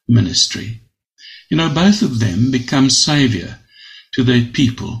his ministry. You know, both of them become Savior to their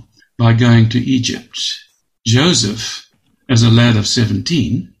people by going to Egypt. Joseph as a lad of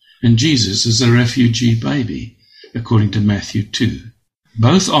 17 and Jesus as a refugee baby, according to Matthew 2.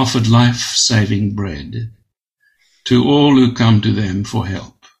 Both offered life-saving bread to all who come to them for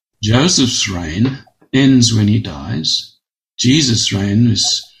help. Joseph's reign ends when he dies. Jesus' reign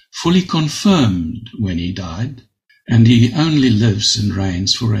is fully confirmed when he died, and he only lives and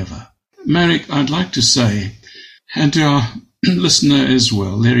reigns forever. Marek, I'd like to say, and to our listener as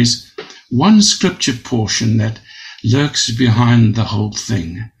well, there is one scripture portion that lurks behind the whole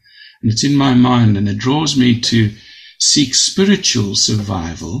thing, and it's in my mind, and it draws me to seek spiritual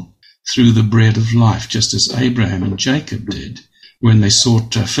survival through the bread of life, just as Abraham and Jacob did when they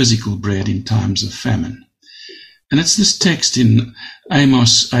sought physical bread in times of famine. And it's this text in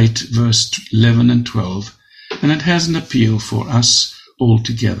Amos 8, verse 11 and 12, and it has an appeal for us all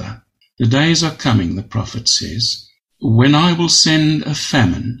together. The days are coming, the prophet says, when I will send a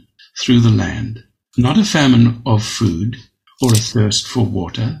famine through the land, not a famine of food or a thirst for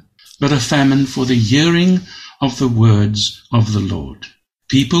water, but a famine for the hearing of the words of the Lord.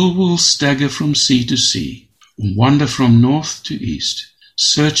 People will stagger from sea to sea, and wander from north to east,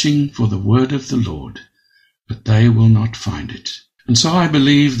 searching for the word of the Lord, but they will not find it. And so I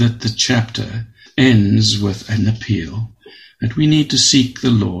believe that the chapter ends with an appeal that we need to seek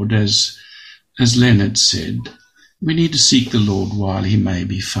the Lord, as Leonard said, we need to seek the Lord while he may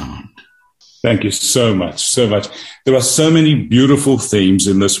be found. Thank you so much, so much. There are so many beautiful themes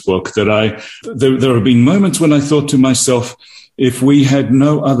in this book that there have been moments when I thought to myself, if we had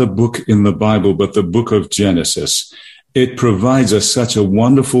no other book in the Bible but the book of Genesis, it provides us such a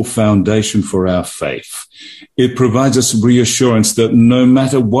wonderful foundation for our faith. It provides us reassurance that no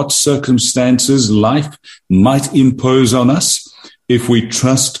matter what circumstances life might impose on us, if we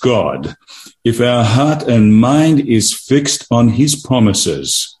trust God, if our heart and mind is fixed on his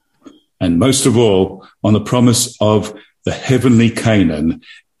promises, and most of all, on the promise of the heavenly Canaan,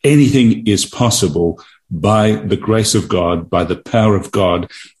 anything is possible by the grace of God, by the power of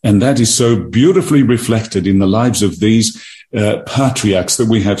God. And that is so beautifully reflected in the lives of these patriarchs that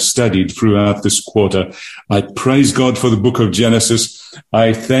we have studied throughout this quarter. I praise God for the book of Genesis.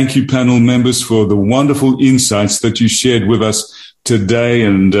 I thank you, panel members, for the wonderful insights that you shared with us today.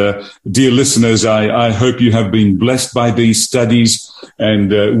 And dear listeners, I hope you have been blessed by these studies,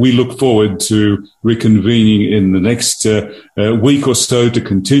 and we look forward to reconvening in the next week or so to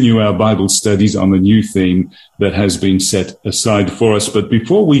continue our Bible studies on the new theme that has been set aside for us. But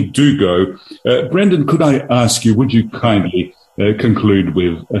before we do go, Brendan, could I ask you, would you kindly conclude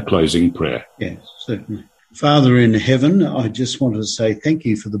with a closing prayer? Yes, certainly. Father in heaven, I just want to say thank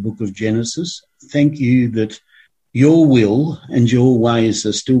you for the book of Genesis. Thank you that your will and your ways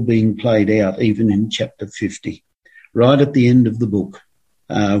are still being played out, even in chapter 50. Right at the end of the book,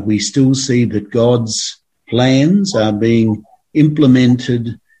 we still see that God's plans are being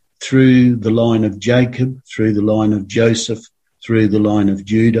implemented through the line of Jacob, through the line of Joseph, through the line of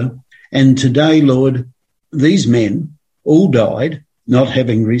Judah. And today, Lord, these men all died not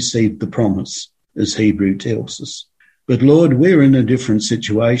having received the promise, as Hebrew tells us. But Lord, we're in a different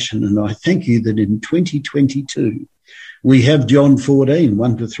situation, and I thank you that in 2022, we have John 14,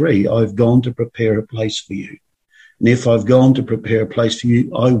 1-3, I've gone to prepare a place for you. And if I've gone to prepare a place for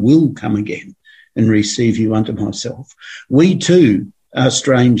you, I will come again and receive you unto myself. We too are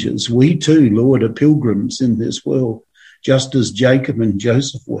strangers. We too, Lord, are pilgrims in this world, just as Jacob and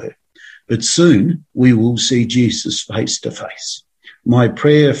Joseph were. But soon we will see Jesus face to face. My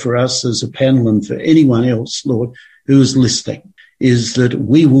prayer for us as a panel and for anyone else, Lord, who is listening, is that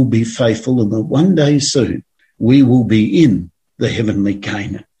we will be faithful and that one day soon we will be in the heavenly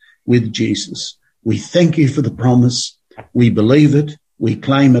Canaan with Jesus. We thank you for the promise. We believe it. We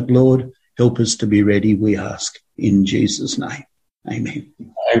claim it, Lord. Help us to be ready, we ask, in Jesus' name. Amen.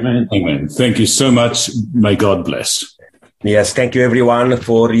 Amen. Amen. Thank you so much. May God bless. Yes, thank you everyone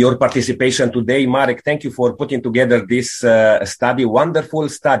for your participation today. Marek, thank you for putting together this study, wonderful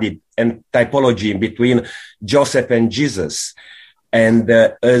study and typology between Joseph and Jesus. And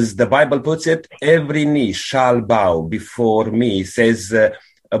as the Bible puts it, every knee shall bow before me, says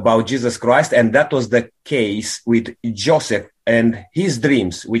about Jesus Christ. And that was the case with Joseph and his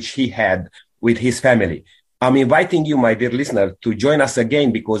dreams, which he had with his family. I'm inviting you, my dear listener, to join us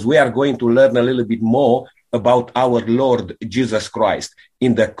again, because we are going to learn a little bit more about our Lord Jesus Christ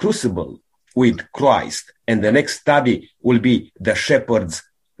in the crucible with Christ. And the next study will be the shepherd's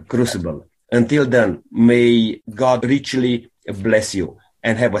crucible. Until then, may God richly bless you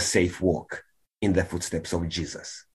and have a safe walk in the footsteps of Jesus.